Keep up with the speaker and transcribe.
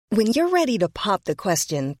When you're ready to pop the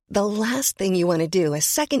question, the last thing you want to do is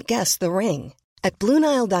second-guess the ring. At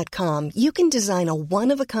BlueNile.com, you can design a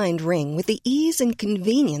one-of-a-kind ring with the ease and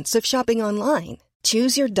convenience of shopping online.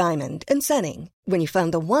 Choose your diamond and setting. When you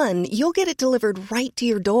find the one, you'll get it delivered right to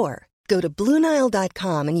your door. Go to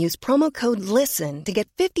BlueNile.com and use promo code LISTEN to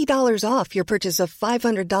get $50 off your purchase of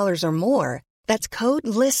 $500 or more. That's code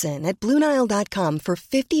LISTEN at BlueNile.com for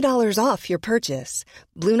 $50 off your purchase.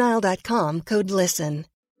 BlueNile.com, code LISTEN.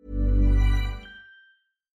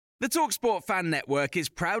 The TalkSport Fan Network is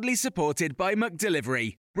proudly supported by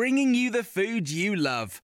McDelivery, bringing you the food you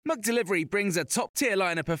love. McDelivery brings a top-tier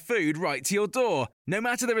lineup of food right to your door. No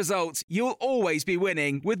matter the result, you'll always be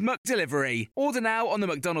winning with McDelivery. Order now on the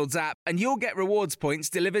McDonald's app and you'll get rewards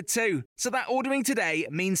points delivered too. So that ordering today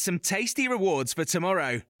means some tasty rewards for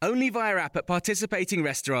tomorrow. Only via app at participating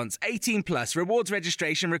restaurants. 18 plus. Rewards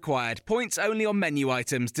registration required. Points only on menu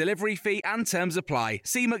items. Delivery fee and terms apply.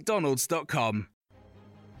 See mcdonalds.com.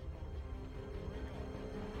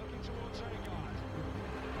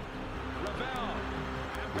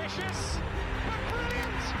 Ambitious, but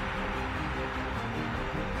brilliant!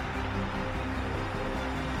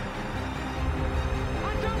 I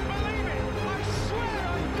don't believe it! I swear I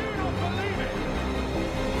do not believe it!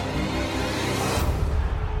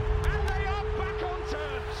 And they are back on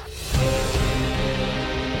terms!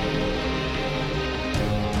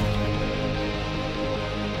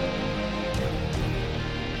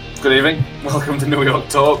 Good evening, welcome to New York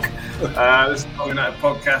Talk. This is the Man United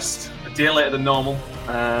podcast, a day later than normal.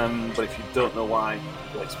 But if you don't know why,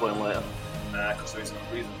 we'll explain later, because there is a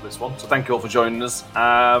reason for this one. So thank you all for joining us.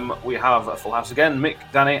 We have a full house again. Mick,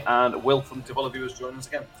 Danny and Will from Tivoli Viewers joining us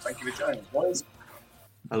again. Thank you for joining us, boys.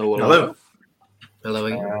 Hello.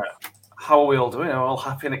 How are we all doing? Are we all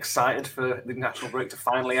happy and excited for the national break to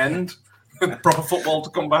finally end? Proper football to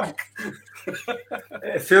come back?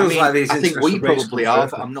 It feels like these. I think we probably are.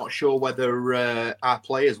 I'm not sure whether our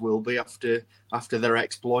players will be after their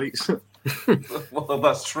exploits. Well,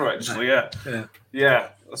 that's true, actually. Yeah,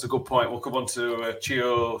 that's a good point. We'll come on to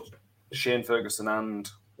Chio, Shane Ferguson, and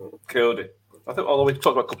Cody. I think, although we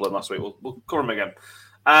talked about a couple of them last week, we'll cover them again.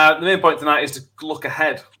 The main point tonight is to look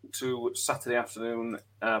ahead to Saturday afternoon.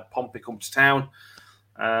 Pompey come to town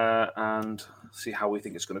and see how we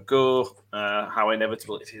think it's going to go. How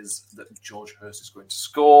inevitable it is that George Hurst is going to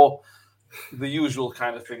score. The usual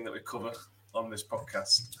kind of thing that we cover on this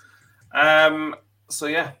podcast. So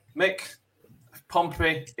yeah, Mick,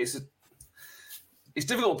 Pompey, it's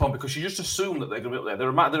difficult with Pompey because you just assume that they're going to be up there.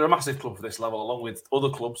 They're a massive club for this level, along with other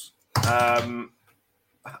clubs.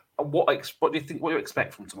 What do you think? What do you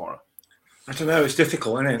expect from tomorrow? I don't know. It's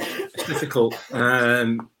difficult, isn't it? It's difficult.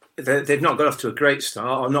 They've not got off to a great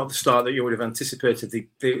start, or not the start that you would have anticipated they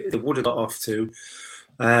would have got off to.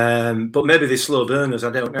 But maybe they're slow burners. I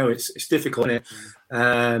don't know. It's difficult, isn't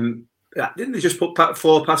it? Didn't they just put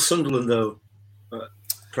 4 past Sunderland though?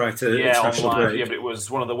 Prior to international break. Yeah, but it was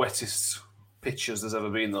one of the wettest pitches there's ever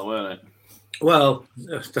been, though, weren't it? Well,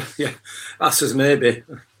 yeah, that's as maybe. It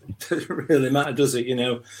doesn't really matter, does it? You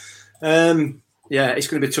know, yeah, it's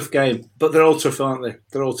going to be a tough game, but they're all tough, aren't they?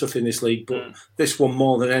 They're all tough in this league, but this one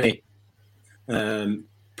more than any.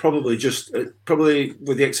 Probably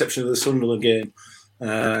with the exception of the Sunderland game,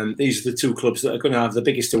 these are the two clubs that are going to have the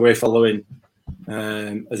biggest away following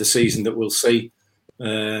of the season that we'll see.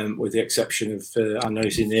 With the exception of our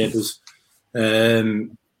noisy neighbours.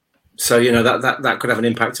 So, you know, that could have an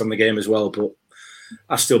impact on the game as well, but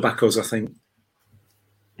I still back us, I think.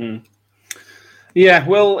 Yeah,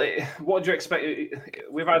 well, what do you expect?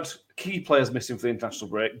 We've had key players missing for the international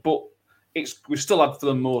break, but we've still had, for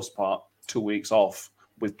the most part, 2 weeks off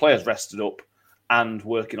with players rested up and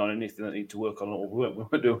working on anything that need to work on. We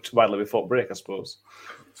weren't doing too badly before break, I suppose.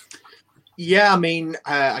 Yeah, I mean,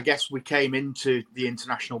 I guess we came into the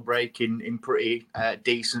international break in pretty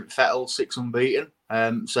decent fettle, 6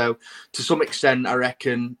 unbeaten. So to some extent, I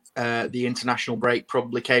reckon the international break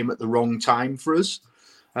probably came at the wrong time for us.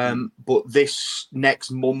 But this next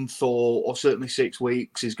month or certainly 6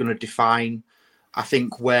 weeks is going to define, I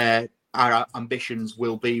think, where our ambitions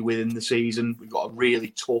will be within the season. We've got a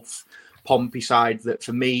really tough Pompey side that,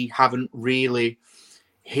 for me, haven't really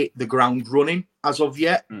hit the ground running as of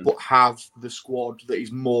yet, but have the squad that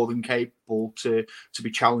is more than capable to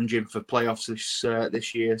be challenging for playoffs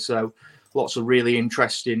this year. So lots of really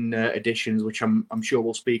interesting additions, which I'm sure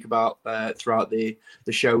we'll speak about throughout the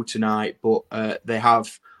show tonight. But they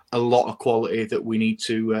have a lot of quality that we need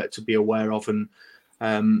to be aware of. And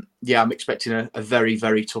I'm expecting a very,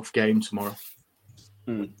 very tough game tomorrow.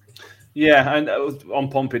 Yeah, and on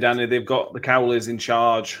Pompey, Danny, they've got the Cowleys in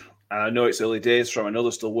charge. I know it's early days from, I know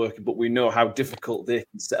they're still working, but we know how difficult they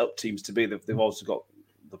can set up teams to be. They've also got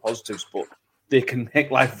the positives, but they can make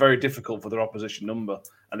life very difficult for their opposition number.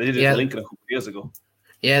 And they did it to Lincoln a couple of years ago.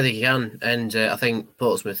 Yeah, they can. And I think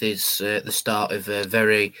Portsmouth is the start of a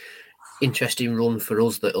very interesting run for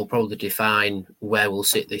us that will probably define where we'll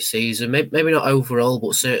sit this season. Maybe not overall,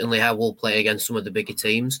 but certainly how we'll play against some of the bigger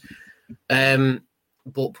teams.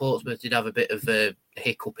 But Portsmouth did have a bit of a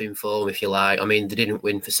hiccup in form, if you like. I mean, they didn't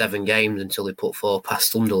win for 7 games until they put 4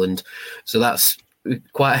 past Sunderland. So that's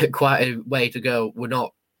quite a way to go. We're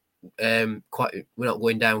not going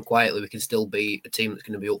down quietly. We can still be a team that's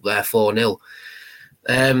going to be up there 4-0.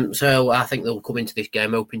 So I think they'll come into this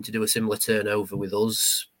game hoping to do a similar turnover with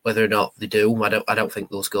us. Whether or not they do, I don't think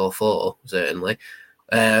they'll score 4, certainly.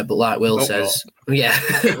 But like Will says,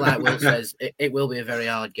 it will be a very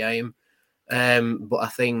hard game. But I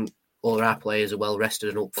think all our players are well rested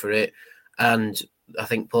and up for it. And I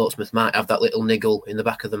think Portsmouth might have that little niggle in the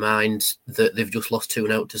back of the mind that they've just lost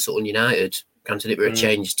 2-0 to Sutton United. Granted, it were a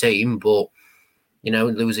changed team, but,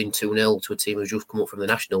 losing 2-0 to a team who's just come up from the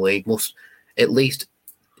National League must at least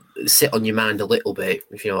sit on your mind a little bit,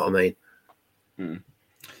 if you know what I mean.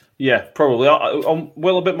 Yeah, probably.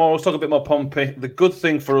 Well, a bit more. Let's talk a bit more Pompey. The good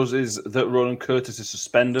thing for us is that Ronan Curtis is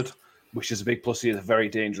suspended, which is a big plus. He is a very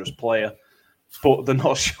dangerous player. But they're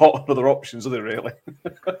not short on other options, are they, really?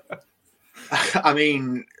 I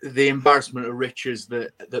mean, the embarrassment of riches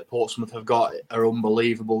that Portsmouth have got are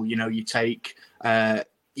unbelievable. You take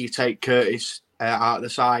Curtis out of the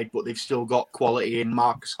side, but they've still got quality in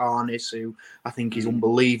Marcus Harness, who I think is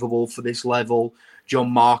unbelievable for this level. John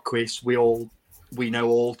Marquis, we know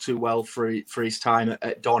all too well for his time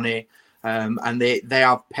at Donny, and they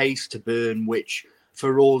have pace to burn, which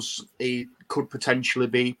for us it could potentially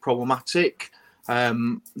be problematic.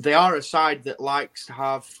 They are a side that likes to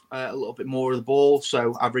have a little bit more of the ball,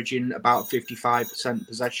 so averaging about 55%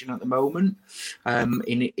 possession at the moment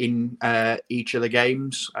in each of the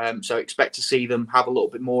games. So expect to see them have a little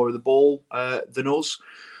bit more of the ball than us.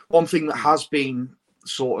 One thing that has been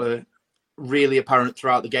sort of really apparent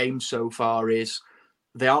throughout the game so far is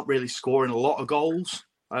they aren't really scoring a lot of goals.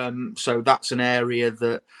 So that's an area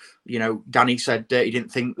that, Danny said he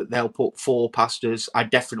didn't think that they'll put 4 past us. I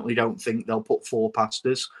definitely don't think they'll put 4 past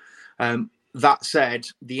us. That said,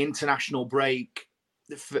 the international break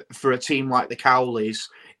for a team like the Cowleys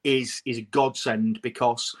is a godsend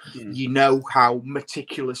because you know how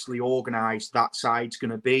meticulously organised that side's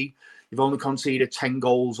going to be. They've only conceded 10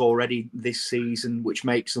 goals already this season, which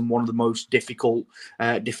makes them one of the most difficult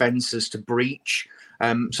defences to breach.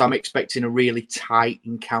 So I'm expecting a really tight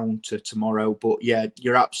encounter tomorrow. But yeah,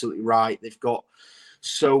 you're absolutely right. They've got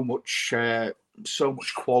so much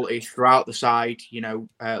quality throughout the side.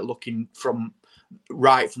 Looking from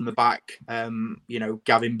the back.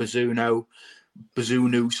 Gavin Bazunu,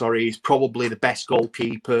 is probably the best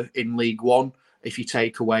goalkeeper in League One. If you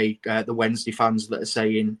take away the Wednesday fans that are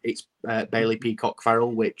saying it's Bailey Peacock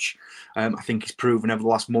Farrell, which I think is proven over the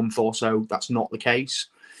last month or so, that's not the case.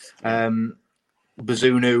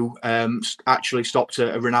 Bazunu actually stopped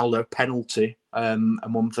a Ronaldo penalty a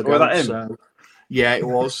month ago. So, yeah, it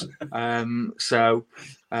was.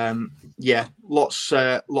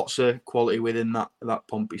 Lots of quality within that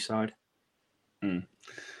Pompey side.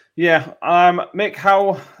 Yeah, Mick,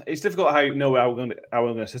 how it's difficult how you know how we're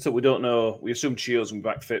going to set up. We don't know. We assume Chio's going to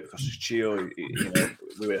be back fit because it's Chio.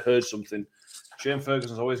 We heard something. Shane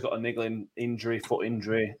Ferguson's always got a niggling injury, foot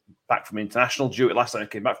injury, back from international duty. Last time he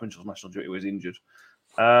came back from international duty, he was injured.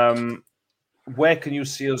 Where can you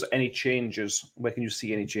see any changes? Where can you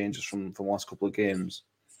see any changes from the last couple of games?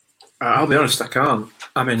 I'll be honest, I can't.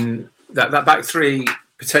 I mean, that back three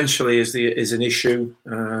potentially is an issue,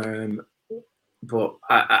 but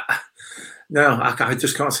I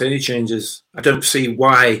just can't see any changes. I don't see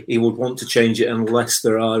why he would want to change it unless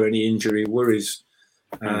there are any injury worries.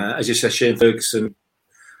 As you said, Shane Ferguson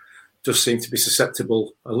does seem to be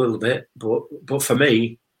susceptible a little bit, but for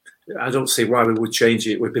me, I don't see why we would change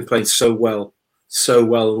it. We've been playing so well.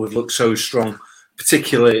 We've looked so strong,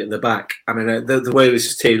 particularly at the back. I mean, the way this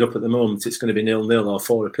is teed up at the moment, it's going to be 0-0 or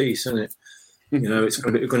 4 apiece, isn't it? It's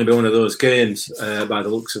going to be one of those games by the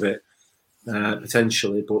looks of it,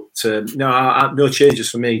 potentially. But no changes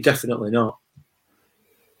for me. Definitely not.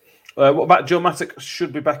 What about Joe Mattock?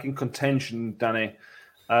 Should be back in contention, Danny.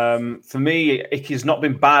 For me, Icky's not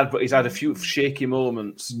been bad, but he's had a few shaky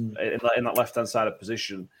moments in that left-hand side of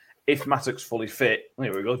position. If Mattock's fully fit,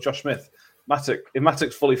 here we go, Josh Smith. If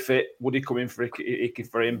Mattock's fully fit, would he come in for Icky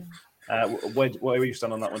for him? Where are you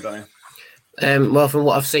stand on that one, Danny? Well, from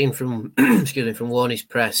what I've seen from from Warney's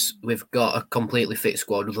press, we've got a completely fit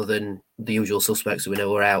squad other than the usual suspects that we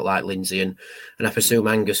know are out, like Lindsay and I presume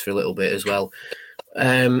Angus for a little bit as well.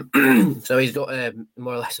 So he's got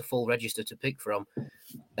more or less a full register to pick from.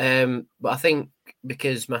 But I think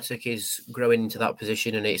because Matic is growing into that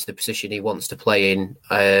position and it's the position he wants to play in,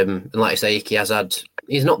 and like I say,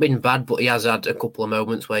 he's not been bad, but he has had a couple of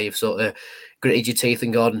moments where you've sort of gritted your teeth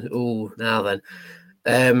and gone, "Oh, now then."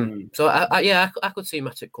 So I could see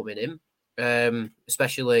Matic coming in,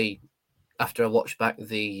 especially after I watched back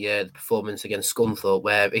the performance against Scunthorpe,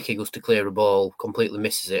 where Icky goes to clear a ball, completely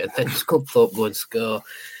misses it, and then Scunthorpe go and score.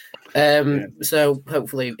 So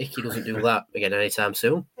hopefully Icky doesn't do that again anytime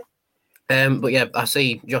soon. But yeah, I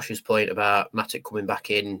see Josh's point about Matic coming back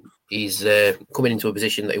in. He's coming into a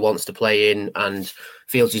position that he wants to play in and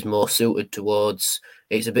feels he's more suited towards.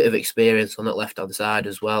 It's a bit of experience on that left-hand side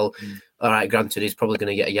as well. All right, granted, he's probably going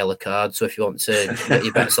to get a yellow card. So if you want to get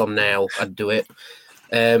your bets on now, I'd do it.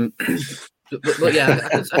 But yeah,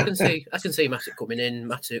 I can see Matic coming in,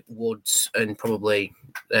 Matic, Woods, and probably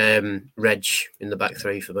Reg in the back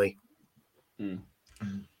three for me.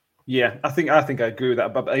 Yeah, I think I agree with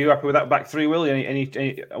that. But are you happy with that back three, Will? Any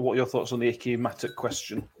what are your thoughts on the Icky Matic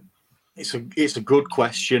question? It's a good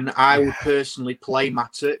question. I would personally play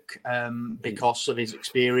Matic because of his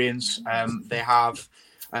experience. They have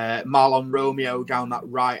Marlon Romeo down that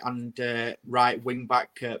right wing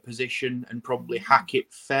back position, and probably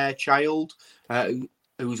Hackett Fairchild,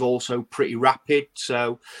 who's also pretty rapid.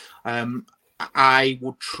 So I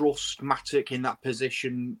would trust Matic in that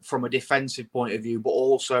position from a defensive point of view, but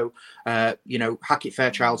also, Hackett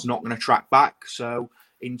Fairchild's not going to track back. So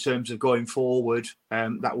in terms of going forward,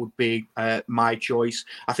 that would be my choice.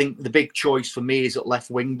 I think the big choice for me is at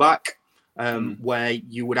left wing back, where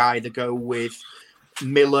you would either go with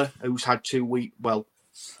Miller, who's had 2 weeks,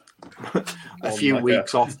 a few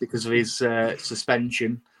weeks off because of his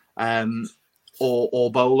suspension,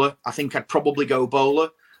 or Bowler. I think I'd probably go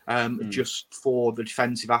Bowler, just for the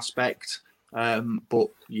defensive aspect. But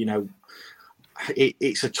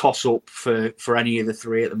it's a toss-up for any of the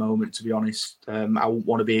three at the moment, to be honest. I wouldn't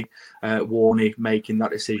want to be Warney making that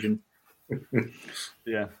decision.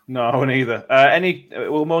 Yeah, no, I wouldn't either.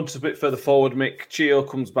 We'll move on to a bit further forward. Mick Chio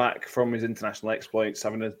comes back from his international exploits,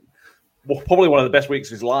 having probably one of the best weeks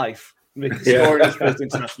of his life. Scoring his first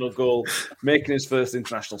international goal, making his first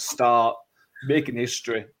international start, making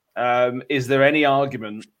history. Is there any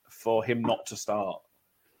argument for him not to start?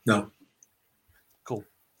 No. Cool.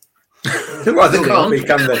 Well, they can't be,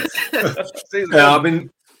 can they?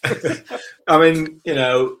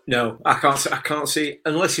 No, no, I can't see,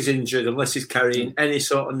 unless he's injured, unless he's carrying any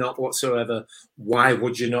sort of knock whatsoever. Why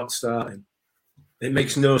would you not start him? It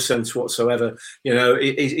makes no sense whatsoever.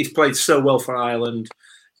 He's played so well for Ireland.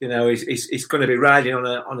 He's going to be riding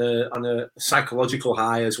on a psychological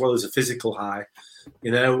high as well as a physical high.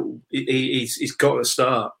 He's got to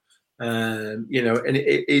start. And he'll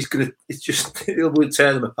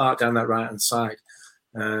tear them apart down that right hand side.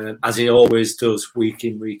 As he always does week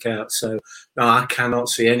in, week out. So, no, I cannot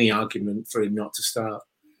see any argument for him not to start.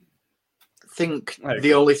 I think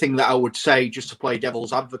the only thing that I would say, just to play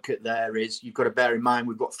devil's advocate there, is you've got to bear in mind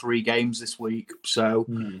we've got 3 games this week. So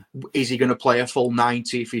is he going to play a full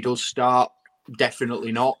 90 if he does start?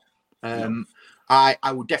 Definitely not.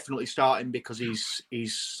 I would definitely start him because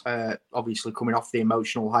he's obviously coming off the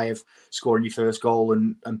emotional high of scoring your first goal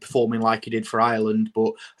and performing like he did for Ireland. But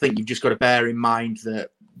I think you've just got to bear in mind that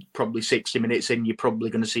probably 60 minutes in, you're probably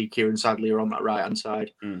going to see Kieran Sadlier on that right-hand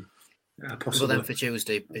side. Yeah, but then for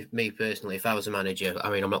Tuesday, me personally, if I was a manager,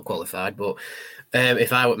 I mean, I'm not qualified, but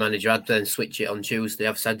if I were manager, I'd then switch it on Tuesday,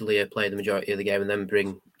 have Sadlier play the majority of the game and then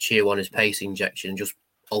bring Chio on as pace injection and just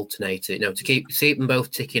alternate it, to keep them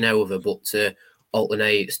both ticking over, but to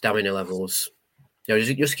alternate stamina levels.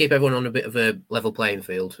 Just keep everyone on a bit of a level playing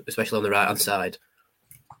field, especially on the right-hand side.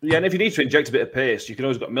 Yeah, and if you need to inject a bit of pace, you can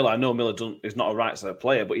always got Miller. I know Miller is not a right-side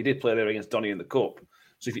player, but he did play there against Donny in the Cup.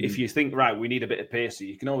 So if you think, right, we need a bit of pace,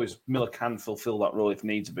 Miller can fulfil that role if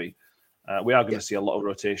need to be. We are going to see a lot of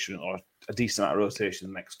rotation, or a decent amount of rotation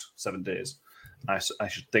in the next 7 days, I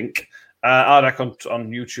should think. Ardek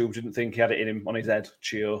on YouTube didn't think he had it in him on his head.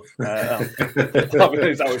 Chio. I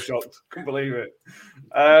was shocked. Couldn't believe it.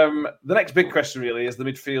 The next big question really is the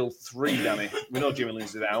midfield 3, Danny. We know Jimmy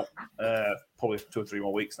Lindsay's out. Probably 2 or 3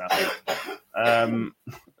 more weeks now.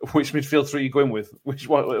 Which midfield 3 are you going with? Which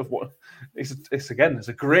what? It's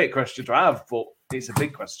a great question to have, but it's a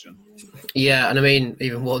big question. Yeah, and I mean,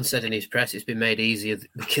 even Warren said in his press, it's been made easier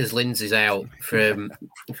because Lindsay's out I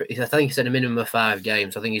think he said a minimum of 5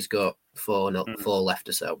 games. I think he's got 4 left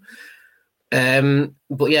or so.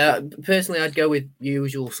 But yeah, personally, I'd go with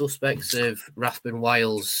usual suspects of Rathbone,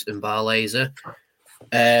 Wiles, and Barlaser.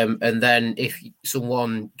 And then if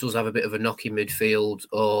someone does have a bit of a knock in midfield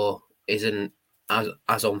or isn't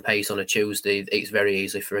as on pace on a Tuesday, it's very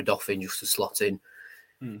easy for a Dauphin just to slot in.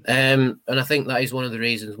 And I think that is one of the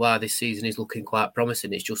reasons why this season is looking quite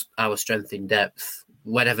promising. It's just our strength in depth.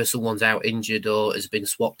 Whenever someone's out injured or has been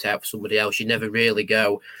swapped out for somebody else, you never really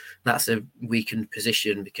go, that's a weakened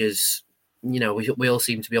position, because, you know, we all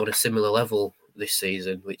seem to be on a similar level this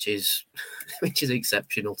season, which is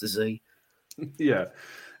exceptional to see. Yeah.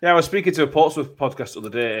 I was speaking to a Portsmouth podcast the other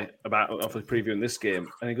day about previewing this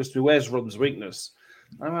game, and he goes to me, where's Rudden's weakness?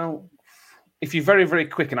 And well, if you're very, very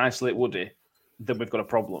quick and isolate Woody, then we've got a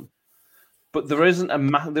problem. But there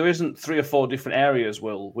isn't 3 or 4 different areas,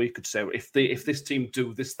 Will, we could say, if this team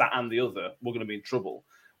do this, that, and the other, we're going to be in trouble.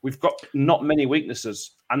 We've got not many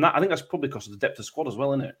weaknesses, and I think that's probably because of the depth of squad as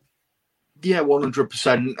well, isn't it? Yeah,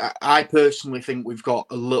 100%. I personally think we've got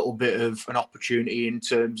a little bit of an opportunity in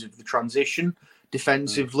terms of the transition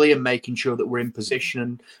defensively and making sure that we're in position.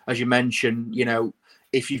 And as you mentioned, you know,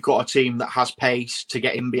 if you've got a team that has pace to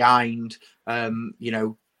get in behind,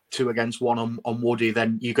 2 against 1 on Woody,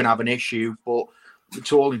 then you're going to have an issue. But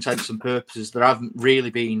to all intents and purposes, there haven't really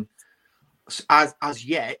been, as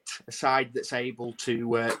yet, a side that's able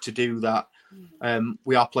to do that.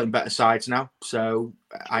 We are playing better sides now, so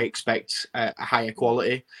I expect a higher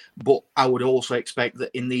quality. But I would also expect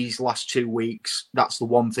that in these last 2 weeks, that's the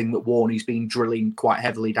one thing that Warney's been drilling quite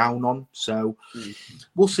heavily down on. So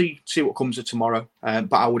we'll see what comes of tomorrow.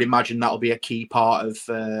 But I would imagine that'll be a key part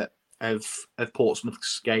of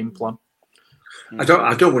Portsmouth's game plan. I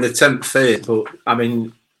don't want to tempt fate, but I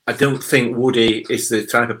mean, I don't think Woody is the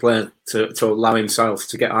type of player to allow himself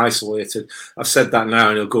to get isolated. I've said that now,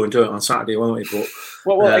 and he'll go and do it on Saturday, won't he?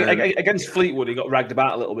 But against Fleetwood, he got ragged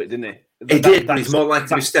about a little bit, didn't he? He did. But he's more likely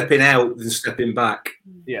to be stepping out than stepping back.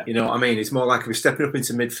 Yeah, you know what I mean. He's more likely to be stepping up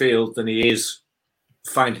into midfield than he is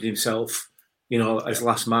finding himself, as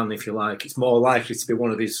last man, if you like. It's more likely to be one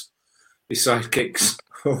of his sidekicks,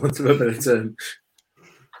 for want of a better term.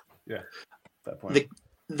 Yeah, fair point.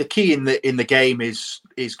 The key in the game is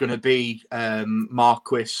going to be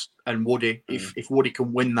Marquis and Woody. If Woody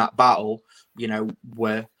can win that battle,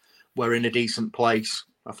 we're in a decent place,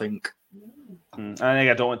 I think. I think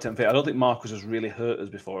I don't want to tempt fate. I don't think Marquis has really hurt us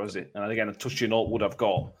before, has he? And again, a touchy note would have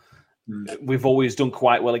got. We've always done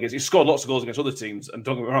quite well against. He's scored lots of goals against other teams, and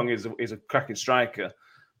don't get me wrong, he's a cracking striker.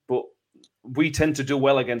 But we tend to do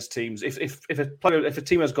well against teams. If a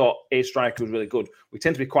team has got a striker who's really good, we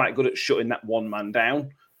tend to be quite good at shutting that one man down.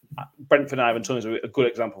 Brentford and Ivan Toney is a good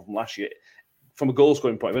example from last year. From a goal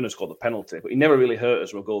scoring point of view, he scored the penalty, but he never really hurt us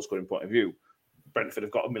from a goal scoring point of view. Brentford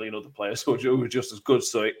have got a million other players who are just as good.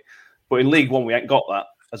 But in League One, we ain't got that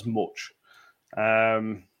as much.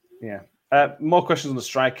 More questions on the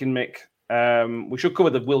striking, Mick. We should cover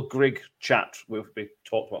the Will Grigg chat we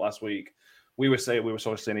talked about last week. We were sort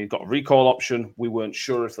of saying he'd got a recall option. We weren't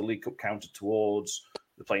sure if the League Cup counted towards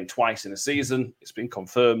the playing twice in a season. It's been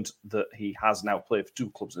confirmed that he has now played for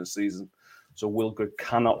 2 clubs in a season. So Will Grigg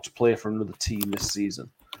cannot play for another team this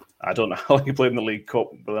season. I don't know how he played in the League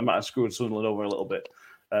Cup, but they might have screwed Sunderland over a little bit.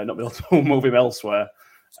 Not be able to move him elsewhere.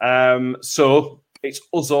 So it's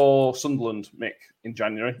us or Sunderland, Mick, in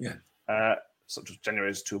January. Yeah.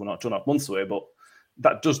 January is 2.5 months away, but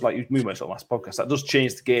that does, like you mentioned last podcast, that does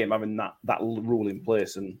change the game, having that rule in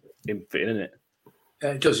place and him fitting in it.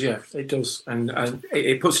 It does, yeah, it does. And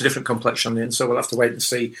it puts a different complexion on it, so we'll have to wait and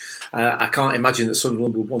see. I can't imagine that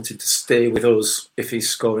Sunderland would want him to stay with us if he's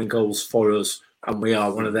scoring goals for us and we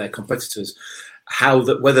are one of their competitors.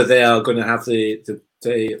 Whether they are going to have the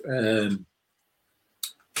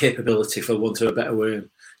capability, for want of a better word,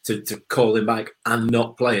 to call him back and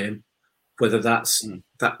not play him, whether that's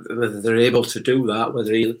whether they're able to do that,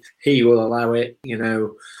 whether he will allow it,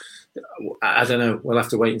 I don't know. We'll have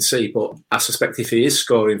to wait and see. But I suspect if he is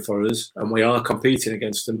scoring for us and we are competing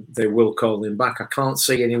against them, they will call him back. I cannot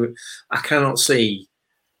see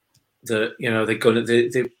that they're going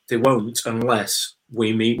to. They won't unless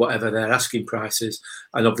we meet whatever their asking price is.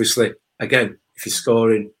 And obviously, again, if you're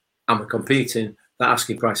scoring and we're competing, that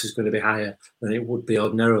asking price is going to be higher than it would be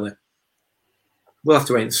ordinarily. We'll have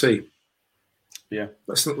to wait and see. Yeah,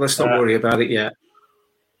 let's not worry about it yet.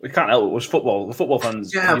 We can't help it. It was football. The football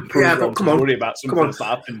fans, but come on, worry about something that's not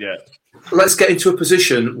happened yet. Let's get into a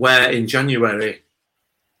position where in January,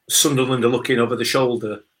 Sunderland are looking over the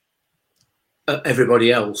shoulder at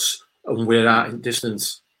everybody else, and we're out in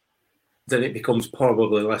distance. Then it becomes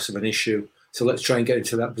probably less of an issue. So let's try and get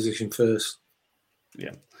into that position first.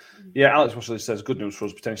 Yeah. Yeah, Alex Russell says good news for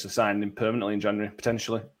us potentially signing him permanently in January,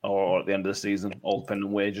 potentially, or at the end of the season, all depending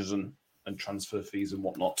on wages and transfer fees and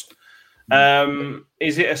whatnot.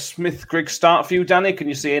 Is it a Smith-Grigg start for you, Danny? Can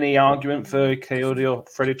you see any argument for Coyote or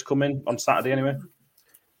Freddie to come in on Saturday anyway?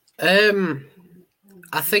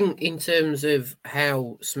 I think in terms of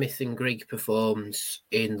how Smith and Grigg performed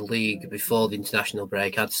in the league before the international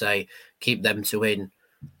break, I'd say keep them to win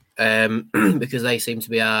because they seem to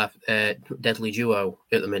be our deadly duo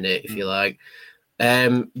at the minute, if you like.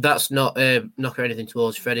 That's not knock or anything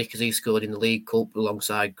towards Freddie because he scored in the League Cup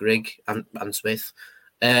alongside Grigg and Smith.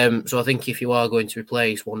 So I think if you are going to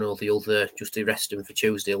replace one or the other, just to rest him for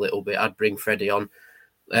Tuesday a little bit, I'd bring Freddie on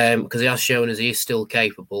because he has shown us he is still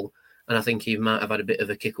capable. And I think he might have had a bit of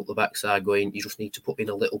a kick up the backside going, you just need to put in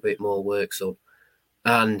a little bit more work, son.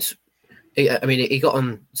 And, he got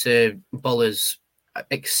on to Boller's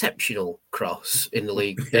exceptional cross in the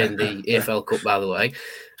league, in the EFL Cup, by the way.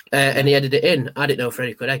 And he headed it in. I didn't know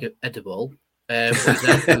Freddie could head a ball.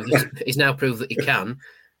 He's now proved that he can.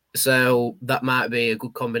 So that might be a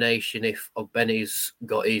good combination if Benny's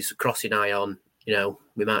got his crossing eye on.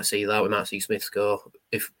 We might see that. We might see Smith score.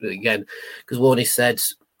 Because Warney said,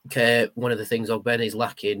 one of the things Benny's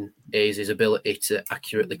lacking is his ability to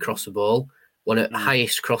accurately cross a ball. One of the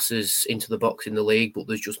highest crosses into the box in the league, but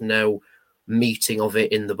there's just no meeting of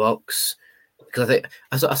it in the box. Because I think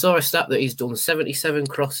I saw a stat that he's done 77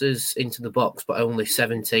 crosses into the box, but only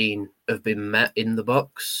 17 have been met in the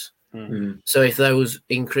box. Mm-hmm. So if those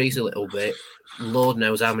increase a little bit, Lord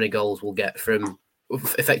knows how many goals we'll get from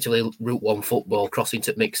effectively Route 1 football crossing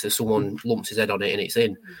to mixer. Someone lumps his head on it and it's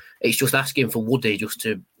in. It's just asking for Woody just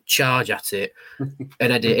to charge at it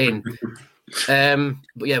and head it in.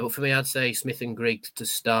 But for me, I'd say Smith and Grigg to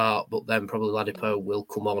start, but then probably Ladipo will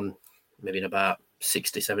come on maybe in about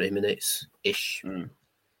 60, 70 minutes-ish.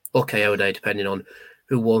 Or Coyote, depending on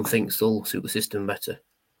who one thinks will suit the system better.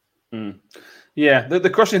 Yeah, the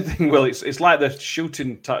crossing thing, Will, it's like the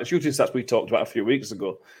shooting stats we talked about a few weeks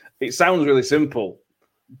ago. It sounds really simple,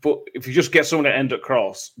 but if you just get someone to end at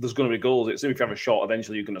cross, there's going to be goals. It's if you have a shot,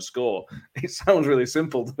 eventually you're going to score. It sounds really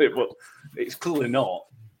simple, doesn't it? But it's clearly not.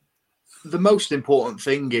 The most important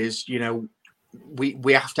thing is,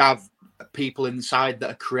 we have to have people inside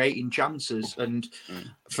that are creating chances, and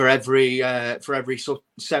for every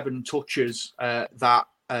 7 touches that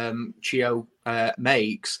Chio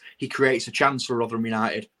makes, he creates a chance for Rotherham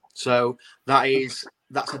United. So that's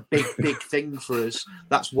a big thing for us.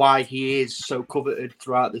 That's why he is so coveted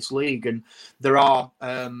throughout this league. And there are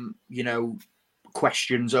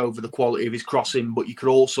questions over the quality of his crossing, but you could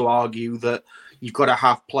also argue that you've got to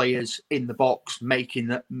have players in the box making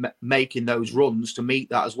those runs to meet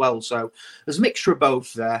that as well. So there's a mixture of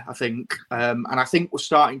both there, I think. And I think we're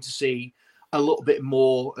starting to see a little bit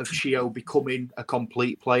more of Chio becoming a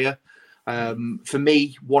complete player. For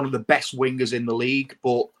me, one of the best wingers in the league,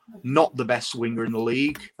 but not the best winger in the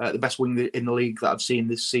league. The best winger in the league that I've seen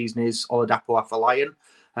this season is Oladapo Afolayan.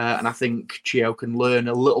 And I think Chio can learn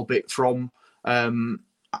a little bit from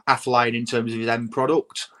Afolayan in terms of his end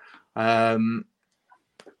product.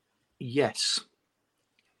 Yes,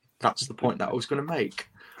 that's the point that I was going to make.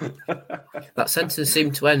 That sentence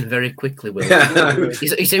seemed to end very quickly, Will.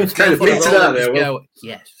 He seemed to kind of go,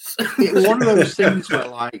 yes. It's one of those things where,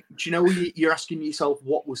 like, do you know, you're asking yourself,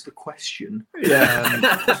 what was the question?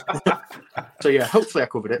 Yeah. So, yeah, hopefully I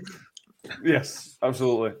covered it. Yes,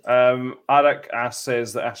 absolutely. Adak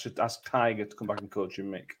says that I should ask Tiger to come back and coach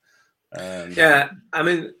him, Mick.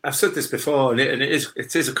 I've said this before, and it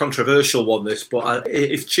is a controversial one, this, but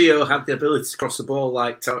if Chio had the ability to cross the ball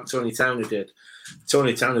like Tony Towner did,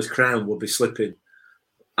 Tony Towner's crown would be slipping,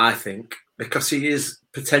 I think, because he is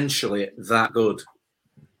potentially that good.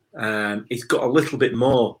 He's got a little bit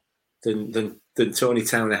more than Tony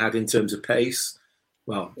Towner had in terms of pace.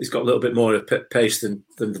 Well, he's got a little bit more of pace than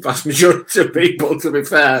the vast majority of people, to be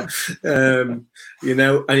fair. And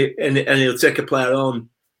he'll take a player on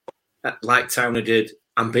like Towner did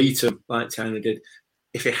and beat him like Towner did.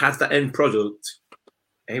 If he had that end product,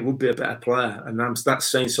 he would be a better player. And that's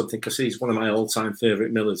saying something because he's one of my all-time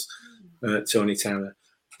favourite Millers, Tony Towner.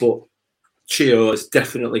 But Chio has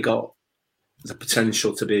definitely got the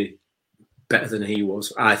potential to be better than he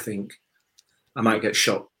was, I think. I might get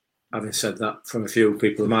shot having said that from a few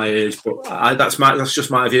people of my age, but that's just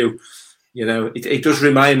my view. It does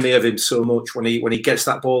remind me of him so much when he gets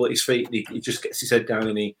that ball at his feet. He just gets his head down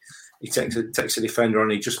and he takes a defender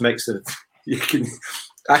and he just makes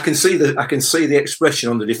I can see the expression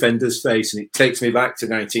on the defender's face, and it takes me back to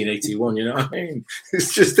 1981. You know what I mean?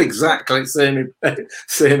 It's just exactly the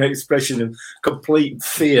same expression of complete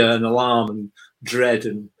fear and alarm and dread,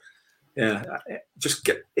 and Yeah, just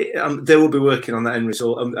get. They will be working on that end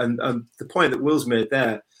result, and the point that Will's made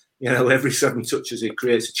there. Every 7 touches he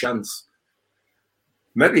creates a chance.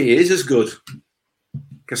 Maybe he is as good,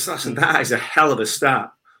 because that is a hell of a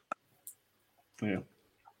start. Yeah,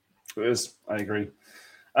 it is. I agree.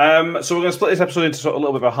 So we're going to split this episode into sort of a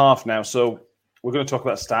little bit of a half now. So we're going to talk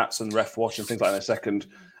about stats and ref watch and things like that in a second.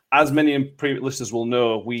 As many previous listeners will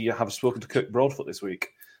know, we have spoken to Kirk Broadfoot this week.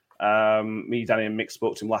 Me, Danny, and Mick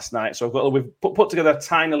spoke to him last night. So we've put together a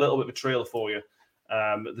tiny little bit of a trailer for you.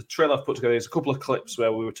 The trailer I've put together is a couple of clips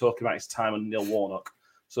where we were talking about his time on Neil Warnock.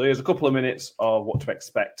 So here's a couple of minutes of what to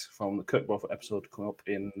expect from the Kirk Broadfoot episode coming up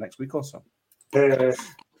in next week or so.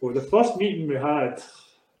 Well, the first meeting we had,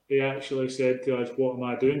 he actually said to us, "What am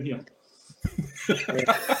I doing here?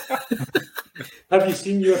 Have you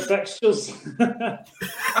seen your fixtures?"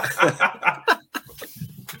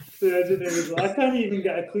 He was like, "I can't even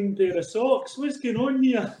get a clean pair of socks. What's going on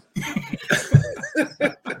here?"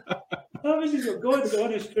 That was his, God's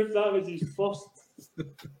honest truth, that was his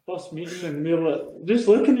first meeting, and we were like, just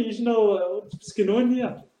looking at you, what's going on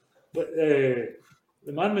here? But the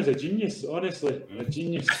man was a genius, honestly, a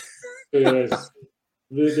genius. The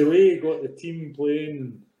way he got the team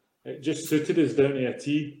playing, it just suited us down to a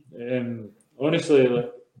T.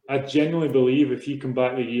 Honestly, I genuinely believe if he come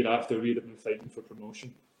back the year after, we'd have been fighting for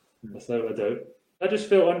promotion, without a doubt. I just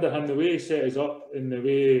felt under him, the way he set us up and the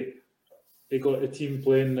way he got the team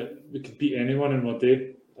playing, that we could beat anyone in our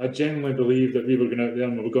day. I genuinely believe that we were going out there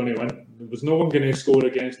and we were going to win. There was no one going to score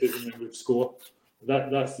against us and we would score.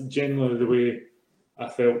 That's genuinely the way I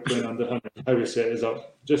felt playing under him, how he set us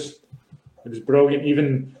up. It was brilliant,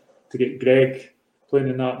 even to get Greg playing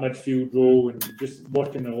in that midfield role and just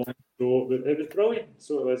working along the road. But it was brilliant.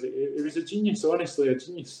 So it was a genius, honestly, a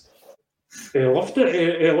genius. He loved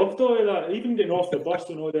it. He loved all of that. Even getting off the bus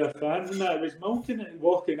with all their fans and that, it was melting it,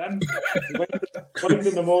 walking in,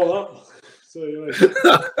 winding them all up. So it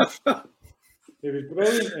was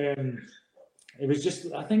brilliant. It was just,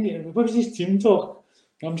 I think, what was his team talk?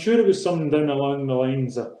 I'm sure it was something down along the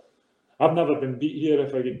lines of, "I've never been beat here.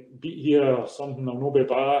 If I get beat here or something, I'll not be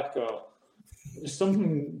back," or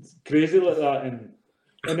something crazy like that. And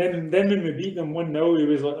then when we beat them 1-0, he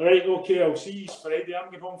was like, "Right, okay, I'll see you Friday.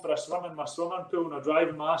 I'm going home for a swim in my swimming pool and I'm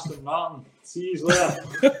driving my Aston Martin. See you later."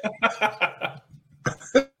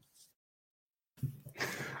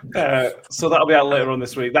 So that'll be out later on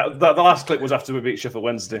this week. The last clip was after we beat Sheffield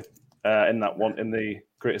Wednesday in that one, in the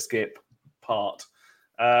Great Escape part.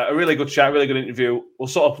 A really good chat, really good interview. We'll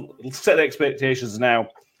sort of set the expectations now.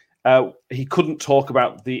 He couldn't talk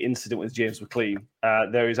about the incident with James McLean.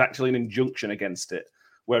 There is actually an injunction against it,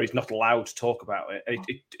 where he's not allowed to talk about it.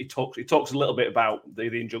 He talks a little bit about the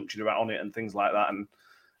injunction on it and things like that. And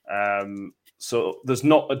so there's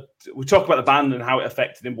not we talk about the ban and how it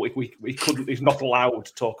affected him, but we couldn't. He's not allowed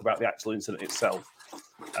to talk about the actual incident itself.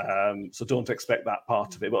 So don't expect that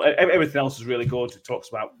part of it. But everything else is really good. He talks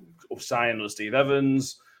about signing under Steve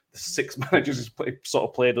Evans, the 6 managers he's sort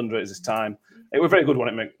of played under at his time. It was a very good one,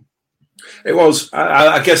 Mick. It was.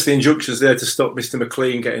 I guess the injunction's there to stop Mr.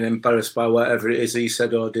 McLean getting embarrassed by whatever it is he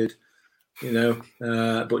said or did,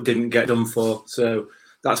 but didn't get done for. So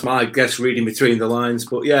that's my guess, reading between the lines.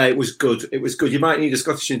 But yeah, it was good. It was good. You might need a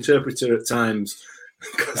Scottish interpreter at times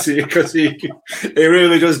because he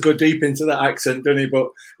really does go deep into that accent, doesn't he?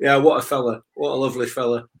 But yeah, what a fella. What a lovely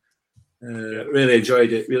fella. Really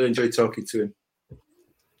enjoyed it. Really enjoyed talking to him.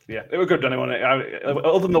 Yeah, it was good, done.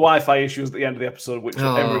 Other than the Wi-Fi issues at the end of the episode, which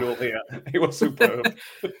everyone will hear, it was superb.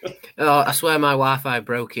 I swear my Wi-Fi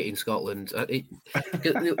broke it in Scotland. There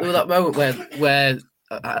was that moment where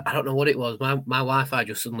I don't know what it was. My Wi-Fi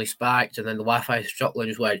just suddenly spiked, and then the Wi-Fi in Scotland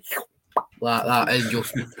just went like that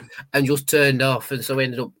and just turned off, and so we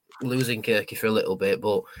ended up losing Kirky for a little bit.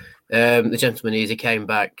 But the gentleman he came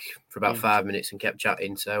back for about 5 minutes and kept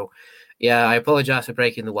chatting. So yeah, I apologise for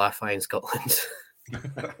breaking the Wi-Fi in Scotland.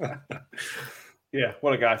 Yeah,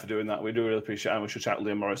 what a guy for doing that. We do really appreciate it. And we should chat to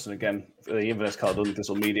Liam Morrison again, the Inverness Caledonian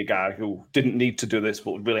Digital Media guy who didn't need to do this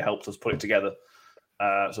but really helped us put it together.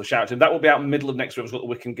 So shout out to him. That will be out in the middle of next week. We've got the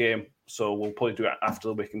Wycombe game, so we'll probably do it after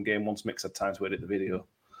the Wycombe game once Mick's had time to edit the video.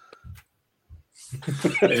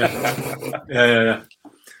 Yeah.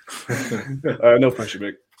 No pressure,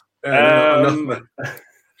 Mick.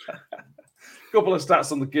 Couple of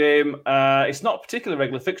stats on the game. It's not a particularly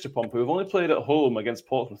regular fixture, Pompey. We've only played at home against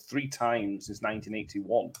Portsmouth 3 times since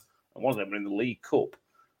 1981, and one of them were in the League Cup.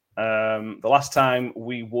 The last time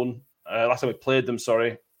we played them,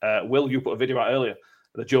 Will, you put a video out earlier,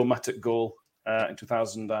 the Joe Mattock goal in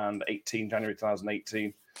 2018, January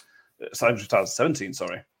 2018. 2017,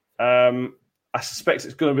 sorry. I suspect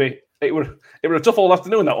it's going to be. It were a tough old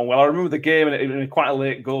afternoon, that one. Well, I remember the game, and it was quite a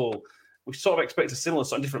late goal. We sort of expect a similar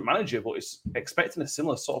sort of different manager, but it's expecting a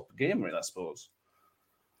similar sort of game, really, I suppose.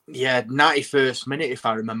 Yeah, 91st minute, if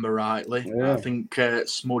I remember rightly. Yeah. I think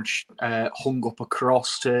Smudge hung up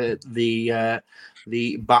across to the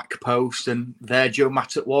back post, and there Joe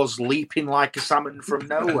Mattock was leaping like a salmon from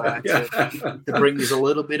nowhere to bring us a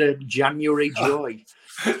little bit of January joy.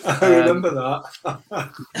 I remember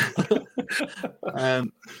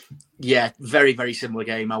that. Yeah, very, very similar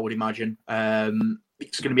game, I would imagine.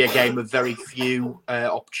 It's going to be a game of very few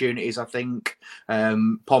opportunities, I think.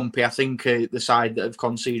 Pompey, I think, the side that have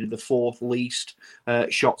conceded the fourth least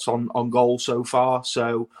shots on goal so far.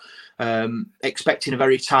 So expecting a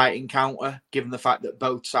very tight encounter, given the fact that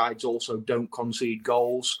both sides also don't concede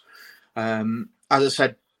goals. As I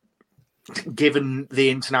said, given the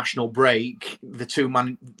international break,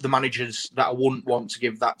 the managers that I wouldn't want to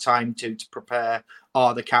give that time to prepare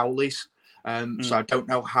are the Cowleys. So I don't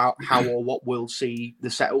know how or what we'll see the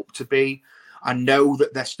setup to be. I know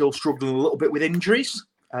that they're still struggling a little bit with injuries.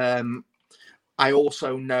 I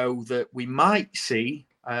also know that we might see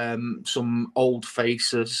some old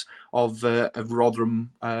faces of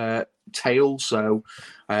Rotherham tail. So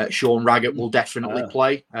Sean Raggett will definitely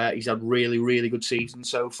play. He's had really, really good season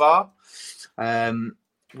so far.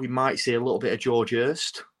 We might see a little bit of George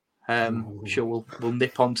Hurst. Sure, we'll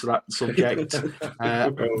nip onto that subject.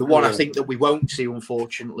 The one I think that we won't see,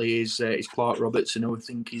 unfortunately, is Clark Robertson, who I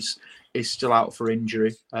think is still out for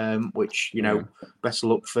injury. Which best of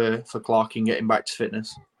luck for Clark in getting back to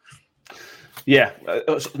fitness. Yeah,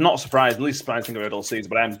 not surprised. The least surprising thing I've heard all season,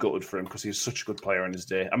 but I'm gutted for him because he's such a good player in his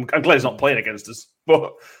day. I'm glad he's not playing against us,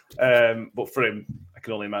 but for him, I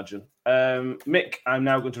can only imagine. Mick, I'm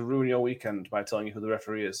now going to ruin your weekend by telling you who the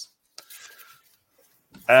referee is.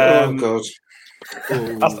 Oh God!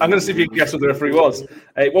 I'm going to see if you can guess who the referee was.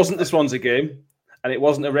 It wasn't the Swansea game, and it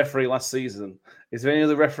wasn't a referee last season. Is there any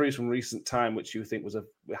other referees from recent time which you think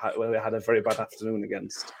where they had a very bad afternoon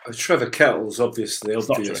against? Trevor Kettle's obviously It's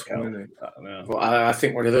obvious, not isn't it? Kettle. I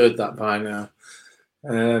think we'd have heard that by now.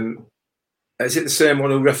 Is it the same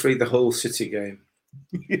one who refereed the whole City game?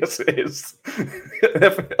 Yes, it is.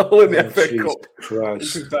 All in the FA Cup.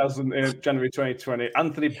 Christ. 2000, January 2020.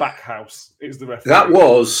 Anthony Backhouse is the referee. That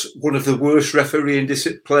was one of the worst refereeing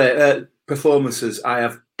performances I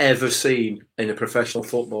have ever seen in a professional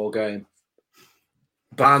football game.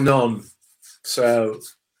 Bar none. So,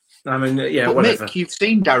 I mean, yeah, but whatever. Mick, you've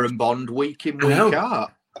seen Darren Bond week in, week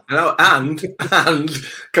out. I know, and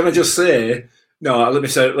can I just say, let me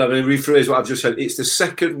rephrase what I've just said. It's the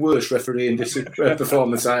second worst refereeing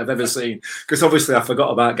performance I have ever seen. Because obviously I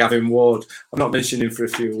forgot about Gavin Ward. I've not mentioned him for a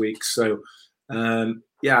few weeks. So,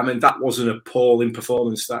 that was an appalling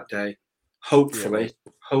performance that day. Hopefully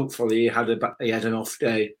he had an off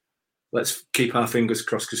day. Let's keep our fingers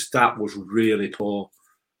crossed because that was really poor.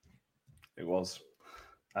 It was.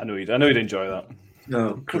 I knew he'd enjoy that.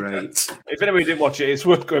 Oh, great. If anybody didn't watch it, it's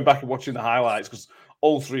worth going back and watching the highlights because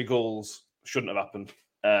all three goals shouldn't have happened.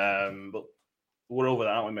 But we're over that,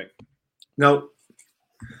 aren't we, Mick? No.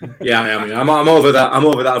 Yeah, I mean, I'm over that.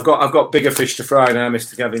 I've got bigger fish to fry now,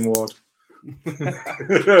 Mr. Gavin Ward.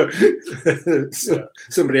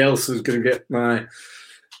 Somebody else is going to get my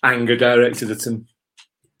anger directed at him.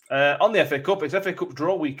 On the FA Cup, it's FA Cup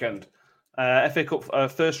draw weekend. FA Cup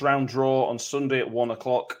first round draw on Sunday at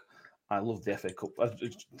 1:00. I love the FA Cup.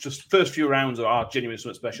 Just first few rounds are genuinely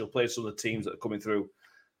something special. Play some of the teams that are coming through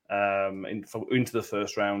into the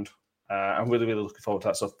first round. I'm really, really looking forward to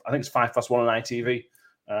that stuff. I think it's 1:05 on ITV.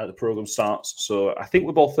 The programme starts. So I think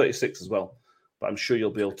we're ball 36 as well. But I'm sure you'll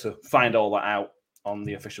be able to find all that out on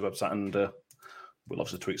the official website, and we'll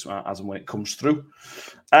obviously tweet some out as and when it comes through.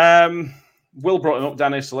 Will brought him up,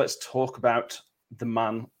 Danny, so let's talk about the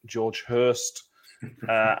man, George Hurst.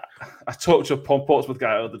 I talked to a Portsmouth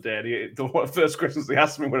guy the other day, and the first questions he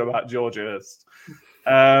asked me were about George Hurst.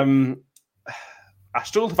 I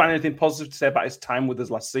struggle to find anything positive to say about his time with us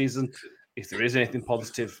last season. If there is anything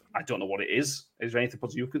positive, I don't know what it is. Is there anything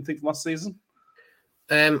positive you can think from last season?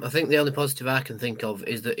 I think the only positive I can think of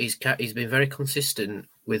is that he's been very consistent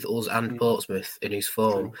with us and Portsmouth in his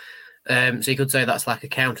form. So you could say that's like a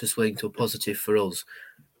counter swing to a positive for us.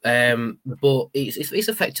 But it's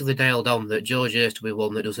effectively nailed on that George Hurst will be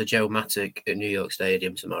one that does a Joe Mattock at New York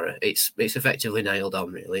Stadium tomorrow. It's effectively nailed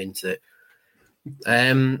on, really, isn't it?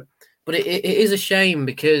 But it is a shame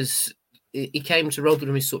because he came to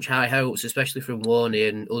Rotherham with such high hopes, especially from Warney,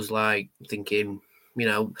 and us like thinking,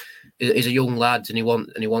 he's a young lad and he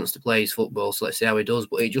wants to play his football, so let's see how he does.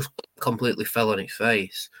 But it just completely fell on its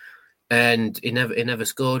face. and he never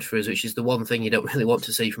scored for us, which is the one thing you don't really want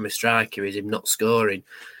to see from a striker, is him not scoring.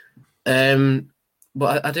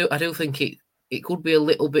 But I do think it could be a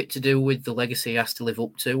little bit to do with the legacy he has to live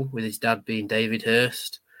up to, with his dad being David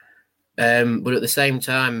Hirst. But at the same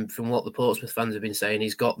time, from what the Portsmouth fans have been saying,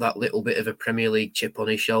 he's got that little bit of a Premier League chip on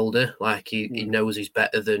his shoulder, like he knows he's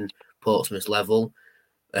better than Portsmouth's level.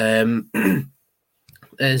 And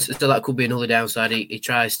so that could be another downside. He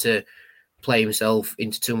tries to play himself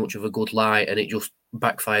into too much of a good light, and it just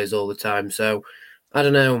backfires all the time. So I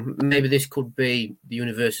don't know. Maybe this could be the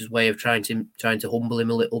universe's way of trying to humble him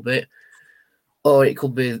a little bit, or it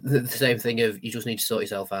could be the same thing of you just need to sort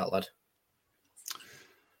yourself out, lad.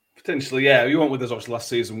 Potentially, yeah. You weren't with us obviously last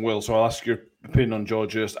season, Will. So I'll ask your opinion on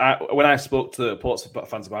George Hirst. When I spoke to the Portsmouth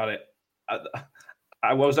fans about it,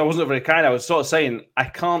 I wasn't very kind. I was sort of saying I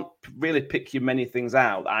can't really pick you many things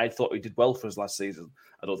out. I thought he did well for us last season.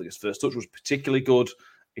 I don't think his first touch was particularly good.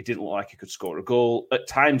 He didn't look like he could score a goal. At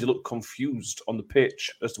times, he looked confused on the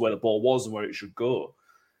pitch as to where the ball was and where it should go.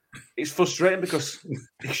 It's frustrating because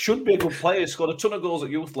he should be a good player. He scored a ton of goals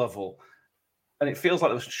at youth level. And it feels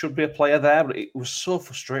like there should be a player there, but it was so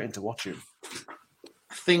frustrating to watch him.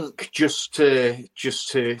 I think just to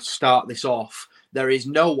start this off, there is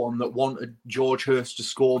no one that wanted George Hirst to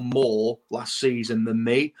score more last season than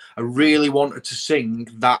me. I really wanted to sing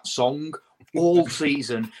that song all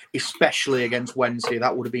season, especially against Wednesday.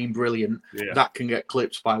 That would have been brilliant. Yeah. That can get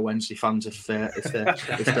clipped by Wednesday fans if they're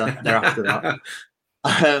after that.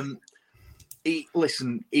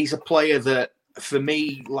 He's a player that, for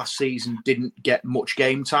me, last season didn't get much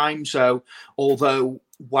game time. So although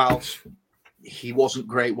whilst he wasn't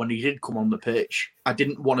great when he did come on the pitch, I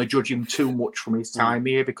didn't want to judge him too much from his time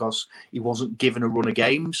here because he wasn't given a run of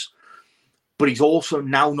games. But he's also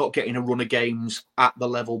now not getting a run of games at the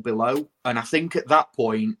level below. And I think at that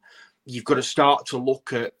point, you've got to start to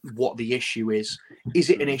look at what the issue is. Is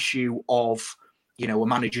it an issue of, a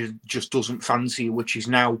manager just doesn't fancy, which is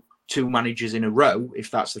now 2 managers in a row, if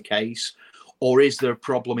that's the case? Or is there a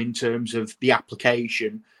problem in terms of the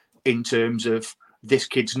application, in terms of this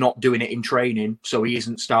kid's not doing it in training, so he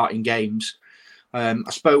isn't starting games? I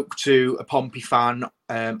spoke to a Pompey fan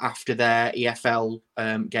after their EFL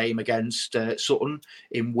game against Sutton,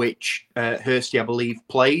 in which Hirsty, I believe,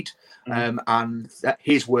 played. And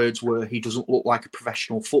his words were, he doesn't look like a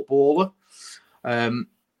professional footballer,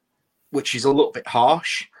 which is a little bit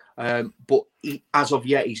harsh. But as of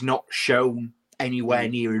yet, he's not shown anywhere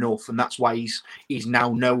near enough, and that's why he's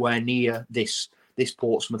now nowhere near this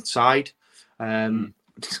Portsmouth side.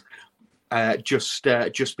 Just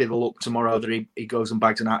be the luck tomorrow that he goes and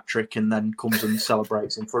bags an hat-trick and then comes and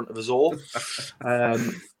celebrates in front of us all.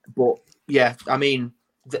 But yeah, I mean,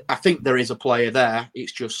 I think there is a player there.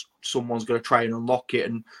 It's just someone's got to try and unlock it,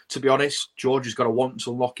 and to be honest, George has got to want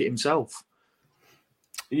to unlock it himself.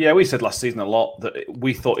 Yeah, we said last season a lot that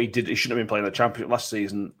we thought he shouldn't have been playing the Championship last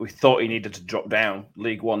season. We thought he needed to drop down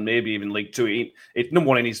League One, maybe even League Two. Number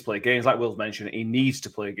one, he needs to play games. Like Will's mentioned, he needs to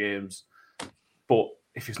play games. But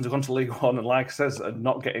if he's gone to League One and, like I says, and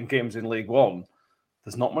not getting games in League One,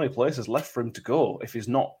 there's not many places left for him to go. If it's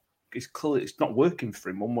clearly it's not working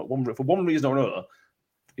for him. For one reason or another,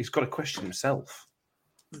 he's got to question himself.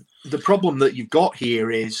 The problem that you've got here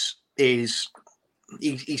is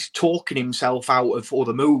he's talking himself out of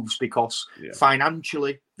other moves because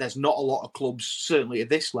financially there's not a lot of clubs, certainly at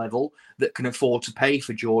this level, that can afford to pay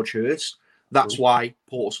for George Hirst. That's why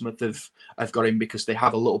Portsmouth have got him, because they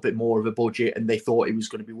have a little bit more of a budget and they thought it was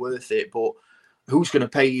going to be worth it. But who's going to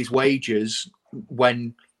pay his wages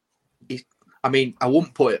when I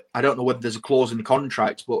don't know whether there's a clause in the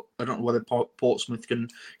contract, but I don't know whether Portsmouth can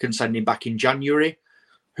send him back in January.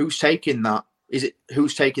 Who's taking that?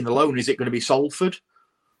 Who's taking the loan? Is it going to be Salford?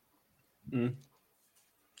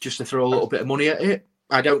 Just to throw a little bit of money at it?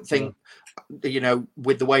 I don't think,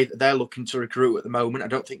 with the way that they're looking to recruit at the moment, I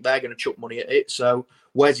don't think they're going to chuck money at it. So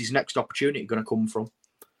where's his next opportunity going to come from?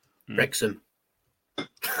 Wrexham.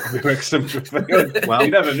 Wrexham. Well,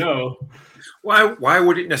 you never know. Why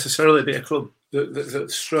would it necessarily be a club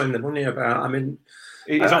that's throwing the money about? I mean,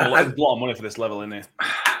 he's on a lot of money for this level, isn't he?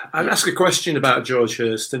 I'd ask a question about George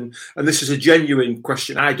Hirst, and this is a genuine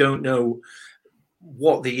question. I don't know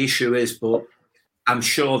what the issue is, but I'm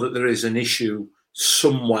sure that there is an issue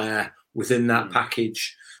somewhere within that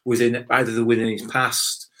package, within either within his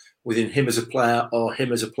past, within him as a player, or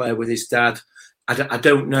him as a player with his dad. I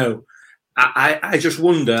don't know. I just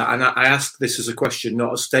wonder, and I ask this as a question,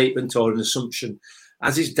 not a statement or an assumption.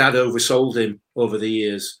 Has his dad oversold him over the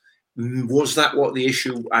years? Was that what the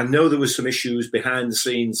issue? I know there was some issues behind the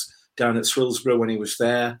scenes down at Swillsborough when he was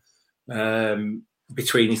there.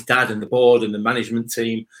 between his dad and the board and the management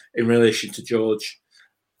team in relation to George.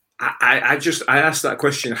 I asked that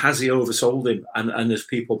question: has he oversold him, and has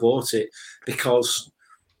people bought it? Because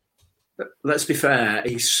let's be fair,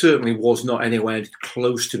 he certainly was not anywhere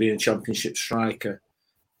close to being a Championship striker.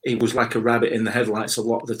 He was like a rabbit in the headlights a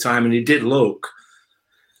lot of the time, and he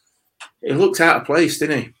looked out of place,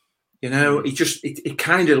 didn't he? You know, he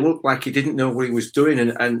kind of looked like he didn't know what he was doing,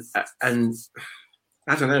 and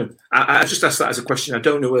I don't know. I just asked that as a question. I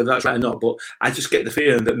don't know whether that's right or not, but I just get the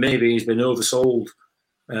feeling that maybe he's been oversold,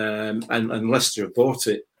 and Leicester have bought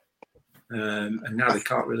it, and now they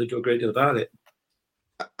can't really do a great deal about it.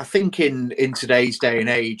 I think in today's day and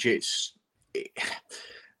age,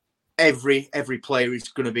 every player is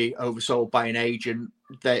going to be oversold by an agent.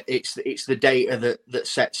 That it's the data that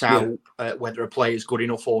sets out whether a player is good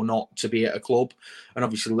enough or not to be at a club. And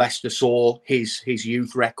obviously Leicester saw his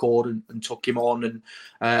youth record and took him on, and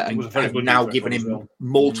have now given him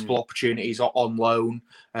multiple opportunities on loan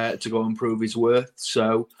to go and prove his worth.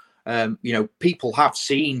 So people have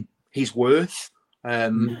seen his worth.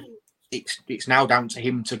 It's now down to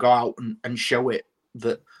him to go out and show it,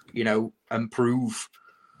 that and prove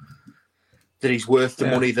that he's worth the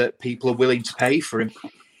money that people are willing to pay for him.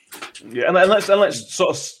 Yeah, and let's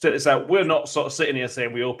sort of set this out. We're not sort of sitting here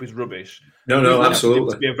saying we hope he's rubbish. No,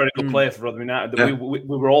 absolutely. To be a very good player for Rotherham United. Yeah. We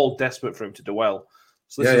were all desperate for him to do well.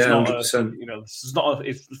 So this is not 100%. This is not.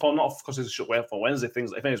 It's not because it's a shut way for Wednesday.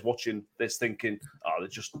 Things. If anyone's watching this thinking, they're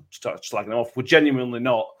just start slagging him off. We're genuinely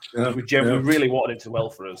not. We really wanted him to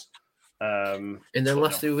well for us. In the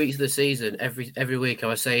last 2 weeks of the season, every week I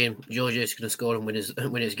was saying George is going to score and win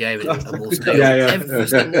his game, and we'll stay every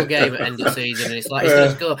single game at end of season, and it's like he's going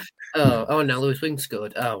to score. Oh no, Lewis Wing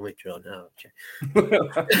scored. Oh, we're drawn. Oh, okay.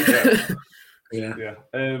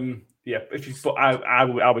 If you put,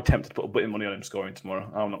 I'll be tempted to put a bit of money on him scoring tomorrow.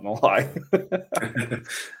 I'm not gonna lie.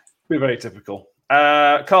 Be very typical.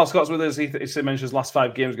 Carl Scott's with us. He mentions his last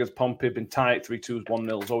 5 games against Pompey been tight, 3-2s,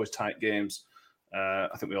 1-0s, always tight games. I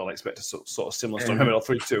think we all expect a sort of similar story. Maybe not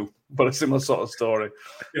 3-2, but a similar sort of story.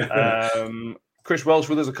 Chris Welsh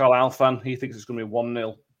with us, a Carlisle fan. He thinks it's going to be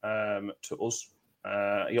 1-0 to us.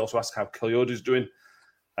 He also asked how Kyoto's doing.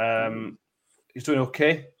 He's doing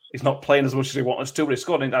okay. He's not playing as much as he wanted to, but he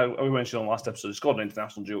scored. We mentioned on the last episode, he scored an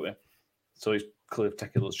international duty, so he's clearly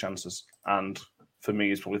taking those chances. And for me,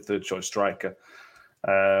 he's probably third choice striker.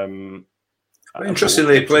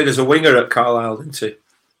 Interestingly, he played as a winger at Carlisle, didn't he?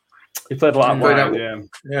 He played a lot wide,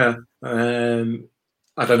 yeah.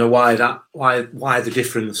 I don't know why the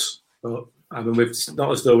difference. But I mean, it's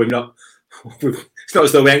not as though we ain't got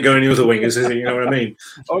any other wingers, is it? You know what I mean?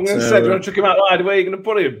 I was going to say, do you want to chuck him out wide? Where are you going to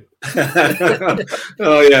put him?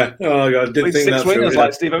 Oh yeah. Oh god, I didn't think that. 6 wingers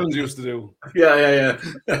like Steve Evans used to do. Yeah.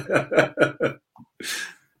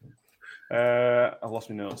 I've lost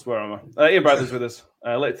my notes. Where am I? Ian Bradley's with us.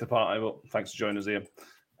 Late to the party, but thanks for joining us, Ian.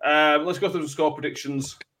 Let's go through the score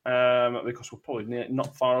predictions. Because we're probably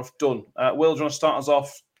not far off done. Will, do you want to start us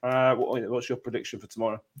off? What's your prediction for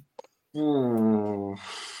tomorrow?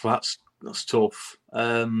 That's tough.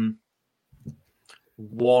 1-0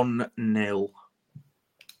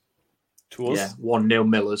 to us. Yeah, 1-0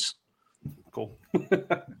 Millers. Cool.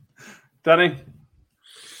 Danny?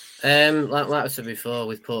 Like I said before,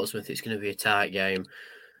 with Portsmouth, it's going to be a tight game.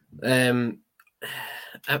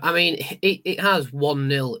 I mean, it has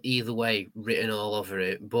 1-0 either way written all over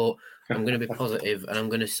it, but I'm going to be positive and I'm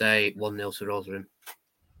going to say 1-0 to Rotherham.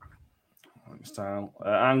 Style.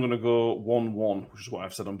 I'm going to go 1-1, which is what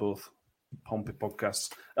I've said on both Pompey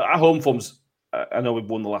podcasts. Our home forms, I know we've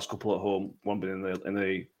won the last couple at home, one being in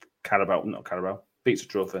the Pizza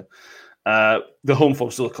Trophy. The home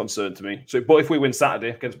form's still a concern to me. But if we win Saturday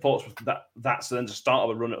against Portsmouth, that's then the start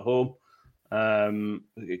of a run at home.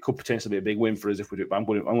 It could potentially be a big win for us if we do it. But I'm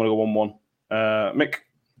going to go 1-1. Mick?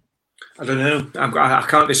 I don't know. I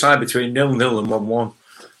can't decide between 0-0 and 1-1.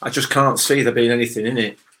 I just can't see there being anything in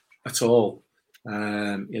it at all.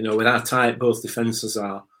 With how tight both defences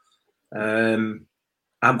are. I'm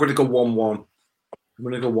going to go 1-1. I'm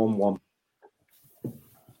going to go 1-1.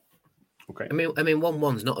 Okay. I mean,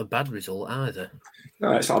 1-1's not a bad result either.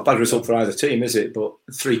 No, it's not a bad result for either team, is it? But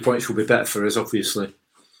 3 points will be better for us, obviously.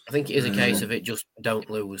 I think it is a case of it just don't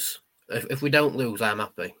lose. If we don't lose, I'm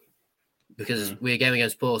happy. Because we're a game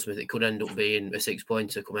against Portsmouth, it could end up being a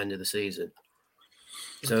 6-pointer come end of the season.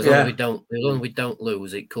 So as long as we don't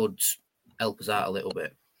lose, it could help us out a little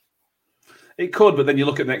bit. It could, but then you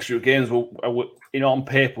look at the next few games. On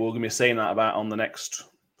paper, we're going to be saying that about on the next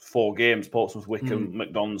 4 games: Portsmouth, Wickham,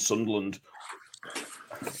 McDonald's, Sunderland.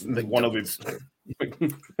 One of them.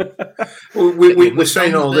 We're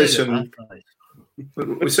saying all this, and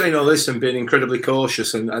we're saying all this and being incredibly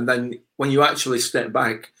cautious, and then when you actually step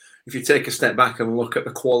back, if you take a step back and look at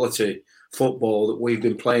the quality football that we've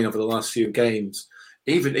been playing over the last few games,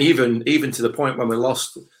 even to the point when we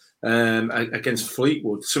lost against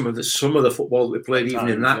Fleetwood, some of the football that we played even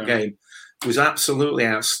in that game was absolutely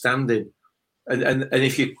outstanding. And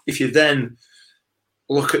if you then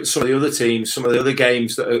look at some of the other teams, some of the other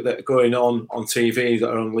games that are going on TV that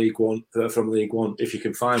are on League One, that are from League One, if you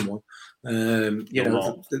can find one,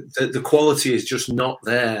 the quality is just not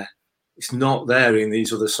there. It's not there in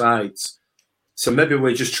these other sides. So maybe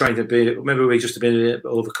we're just a bit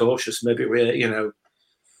overcautious. Maybe we're,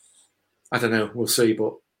 I don't know. We'll see,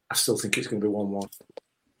 but I still think it's going to be 1-1.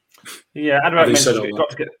 Yeah, I'd mention we've got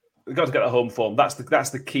to get the home form. That's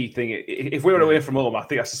the key thing. If we were away from home, I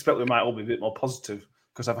suspect we might all be a bit more positive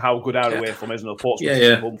because of how good our away form is, and the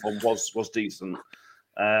Portsmouth home form was decent.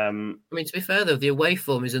 I mean, to be fair though, the away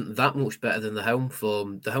form isn't that much better than the home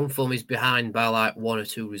form. The home form is behind by like 1 or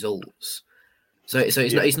 2 results, so it's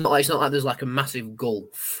not like there's like a massive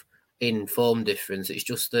gulf in form difference. It's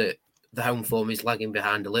just that the home form is lagging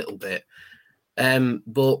behind a little bit.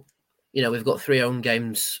 But we've got 3 home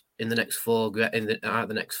games in the next 4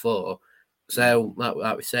 So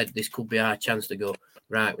like we said, this could be our chance to go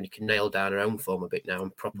right when you can nail down our own form a bit now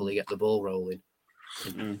and properly get the ball rolling.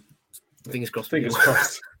 Mm-hmm. Fingers crossed. Fingers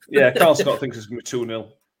crossed. Yeah, Carl Scott thinks it's going to be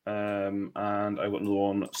 2-0. And I got another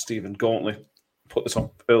one. Stephen Gauntley put this on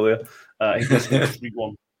earlier. He thinks it's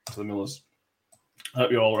 3-1 to the Millers. I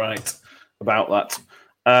hope you're all right about that.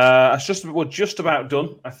 We're just about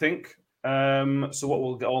done, I think. So what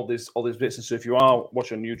we'll get all these bits, and so if you are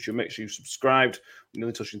watching on YouTube, make sure you subscribed. We're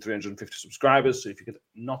nearly touching 350 subscribers, so if you're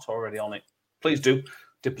not already on it, please do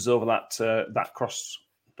dip us over that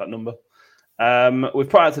number. We've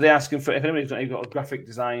put out today asking for if anybody's got a graphic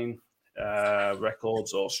design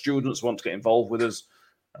records or students want to get involved with us.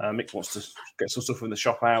 Mick wants to get some stuff from the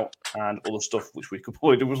shop out and other stuff which we could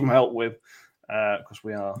probably do some help with because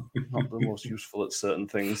we are not the most useful at certain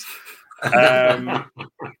things.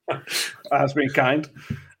 Has been kind.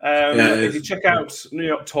 If you check out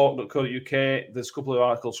newyorktalk.co.uk, there's a couple of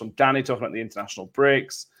articles from Danny talking about the international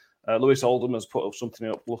breaks. Lewis Oldham has put up something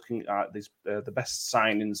up looking at the best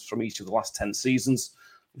signings from each of the last 10 seasons,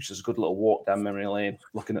 which is a good little walk down memory lane,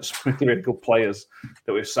 looking at some really good players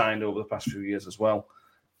that we've signed over the past few years as well.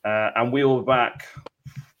 And we'll be back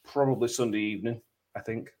probably Sunday evening, I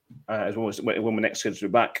think, is when we're next scheduled to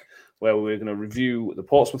be back, where we're going to review the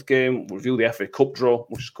Portsmouth game, review the FA Cup draw,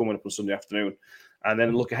 which is coming up on Sunday afternoon, and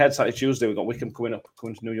then look ahead Saturday, Tuesday. We've got Wycombe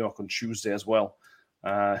coming to New York on Tuesday as well.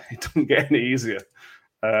 It doesn't get any easier,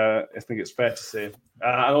 I think it's fair to say.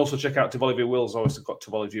 And also check out Tivoli v Wills. Always got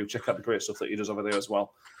Tivoli View. Check out the great stuff that he does over there as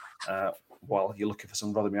well, while you're looking for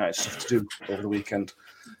some Rotherham United stuff to do over the weekend.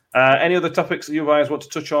 Any other topics that you guys want to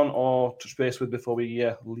touch on or touch base with before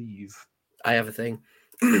we leave? I have a thing.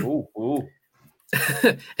 Ooh.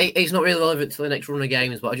 It's not really relevant to the next run of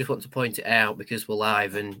games, but I just want to point it out because we're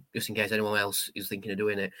live and just in case anyone else is thinking of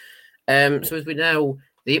doing it. So as we know,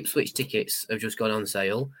 the Ipswich tickets have just gone on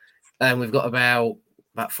sale, and we've got about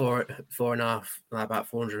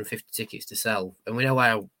 450 tickets to sell. And we know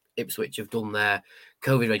how Ipswich have done their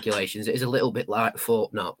COVID regulations. It is a little bit like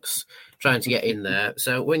Fort Knox trying to get in there.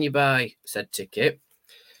 So when you buy said ticket,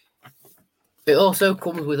 it also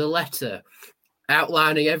comes with a letter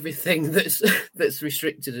outlining everything that's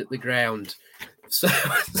restricted at the ground. So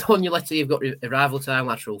on your letter, you've got arrival time,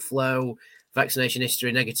 lateral flow, vaccination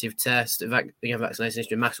history, negative test, vaccination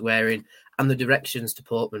history, mask wearing, and the directions to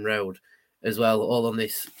Portman Road as well, all on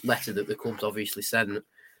this letter that the club's obviously sent.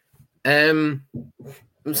 So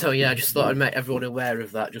yeah, I just thought I'd make everyone aware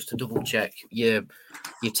of that, just to double check your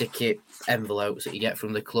ticket envelopes that you get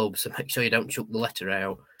from the club, so make sure you don't chuck the letter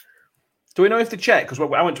out. Do we know if they check? Because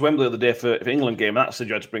I went to Wembley the other day for England game, and that said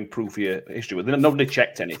you had to bring proof of your history. But nobody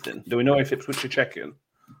checked anything. Do we know if Ipswich are checking?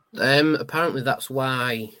 Apparently, that's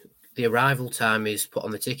why the arrival time is put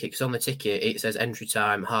on the ticket. Because on the ticket, it says entry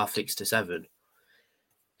time 6:30 to 7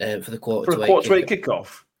 for the quarter to eight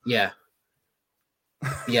kickoff. Yeah.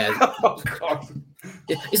 Yeah. Oh God.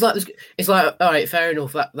 It's like all right, fair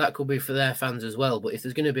enough. That could be for their fans as well. But if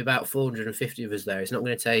there's going to be about 450 of us there, it's not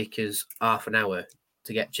going to take us half an hour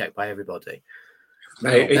to get checked by everybody.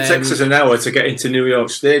 Mate, it takes us an hour to get into New York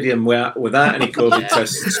Stadium without any COVID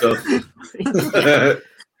tests and stuff.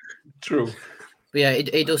 True. But yeah,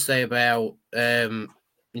 it does say about you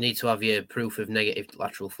need to have your proof of negative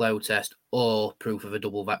lateral flow test or proof of a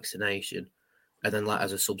double vaccination, and then that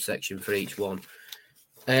has a subsection for each one.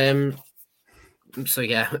 So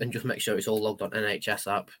yeah, and just make sure it's all logged on NHS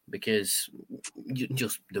app because you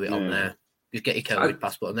just do it on there. Just get your COVID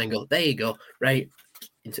passport and then go, there you go, right,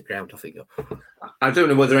 into ground, off it go. I don't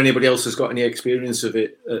know whether anybody else has got any experience of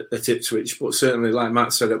it at Ipswich, but certainly, like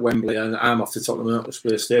Matt said, at Wembley, and I'm off to Tottenham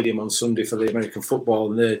Hotspur Stadium on Sunday for the American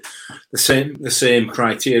football, and the same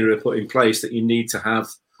criteria are put in place that you need to have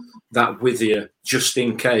that with you just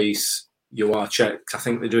in case you are checked. I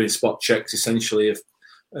think they're doing spot checks essentially of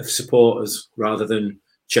supporters rather than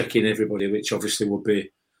checking everybody, which obviously would be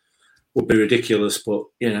ridiculous. But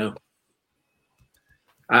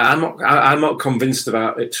I'm not convinced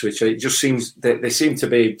about Ipswich. It just seems that they seem to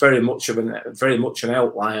be very much an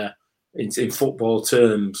outlier in football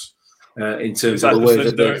terms. In terms of the way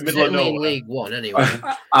that they're in League One, anyway.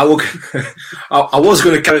 I was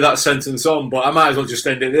going to carry that sentence on, but I might as well just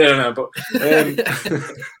end it there now. But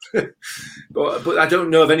I don't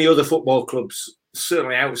know of any other football clubs,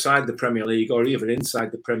 certainly outside the Premier League or even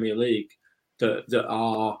inside the Premier League, that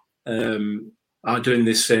are doing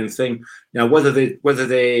this same thing. Now, whether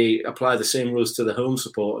they apply the same rules to the home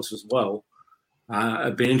supporters as well,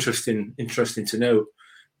 it'd be interesting to know.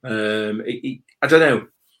 I don't know.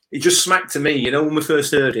 It just smacked to me, when we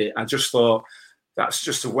first heard it. I just thought that's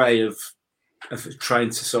just a way of trying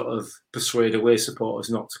to sort of persuade away supporters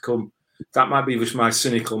not to come. That might be just my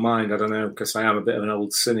cynical mind. I don't know, because I am a bit of an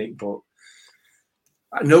old cynic, but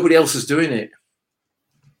nobody else is doing it.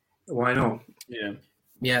 Why not?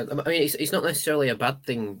 Yeah, I mean, it's not necessarily a bad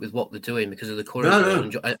thing with what they're doing because of the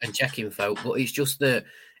current and checking folk, but it's just that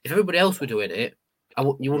if everybody else were doing it,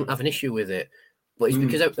 you wouldn't have an issue with it. But it's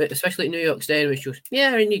because, especially at New York Stadium, it's just,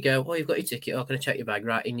 in you go. Oh, you've got your ticket. Oh, can I check your bag?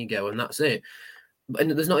 Right, in you go. And that's it.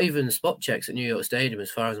 And there's not even spot checks at New York Stadium,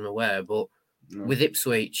 as far as I'm aware. But with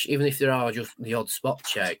Ipswich, even if there are just the odd spot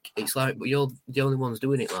check, it's like, but you're the only ones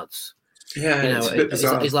doing it, lads. Yeah,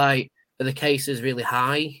 it's like, are the cases really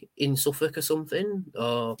high in Suffolk or something?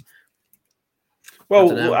 Or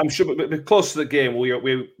well, I'm sure, but close to the game,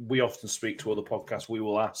 we often speak to other podcasts. We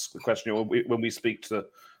will ask the question when we speak to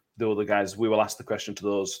the other guys. We will ask the question to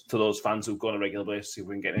those fans who go on a regular basis, see if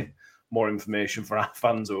we can get any more information for our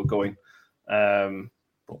fans who are going. But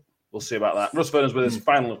we'll see about that. Russ Vernon's with his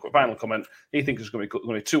final comment. He thinks it's going to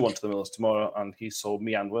be 2-1 to the Millers tomorrow, and he sold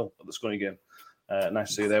me and Will at the Scunny game. Nice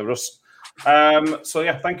to see you there, Russ. So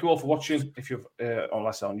yeah, thank you all for watching. If you've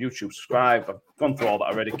on YouTube, subscribe. I've gone through all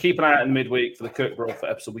that already. Keep an eye out in midweek for the Kirk Burrell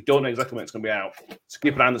episode. We don't know exactly when it's going to be out, so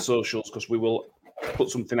keep an eye on the socials because we will put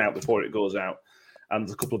something out before it goes out. And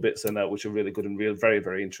there's a couple of bits in there which are really good and very,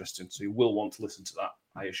 very interesting. So you will want to listen to that,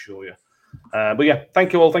 I assure you. But yeah,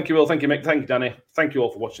 thank you all. Thank you, Will. Thank you, Mick. Thank you, Danny. Thank you all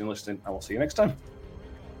for watching and listening. And we'll see you next time.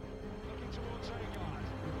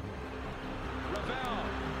 Ravel,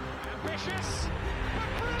 ambitious,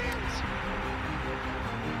 but brilliant.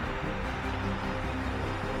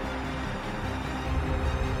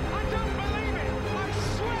 I don't believe it. I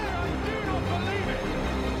swear I do not believe it.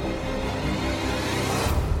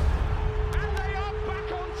 And they are back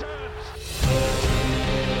on terms.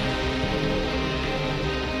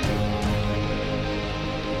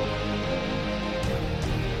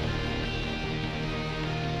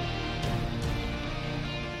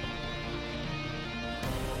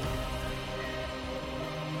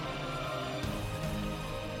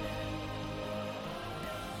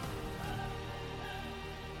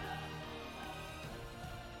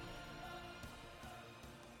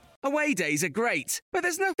 Away days are great, but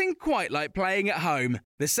there's nothing quite like playing at home.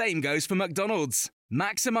 The same goes for McDonald's.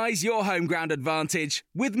 Maximise your home ground advantage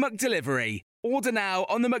with McDelivery. Order now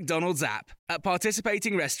on the McDonald's app. At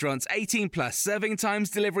participating restaurants, 18 plus serving times,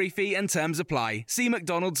 delivery fee and terms apply. See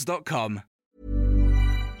mcdonalds.com.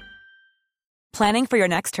 Planning for your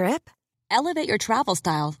next trip? Elevate your travel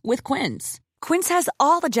style with Quince. Quince has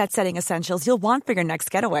all the jet-setting essentials you'll want for your next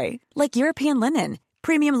getaway, like European linen,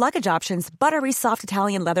 premium luggage options, buttery soft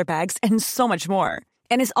Italian leather bags, and so much more.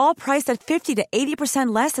 And is all priced at 50 to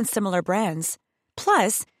 80% less than similar brands.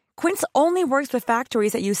 Plus, Quince only works with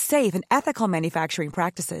factories that use safe and ethical manufacturing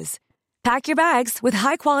practices. Pack your bags with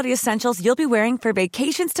high-quality essentials you'll be wearing for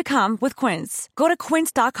vacations to come with Quince. Go to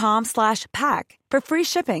quince.com/pack for free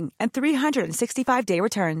shipping and 365-day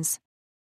returns.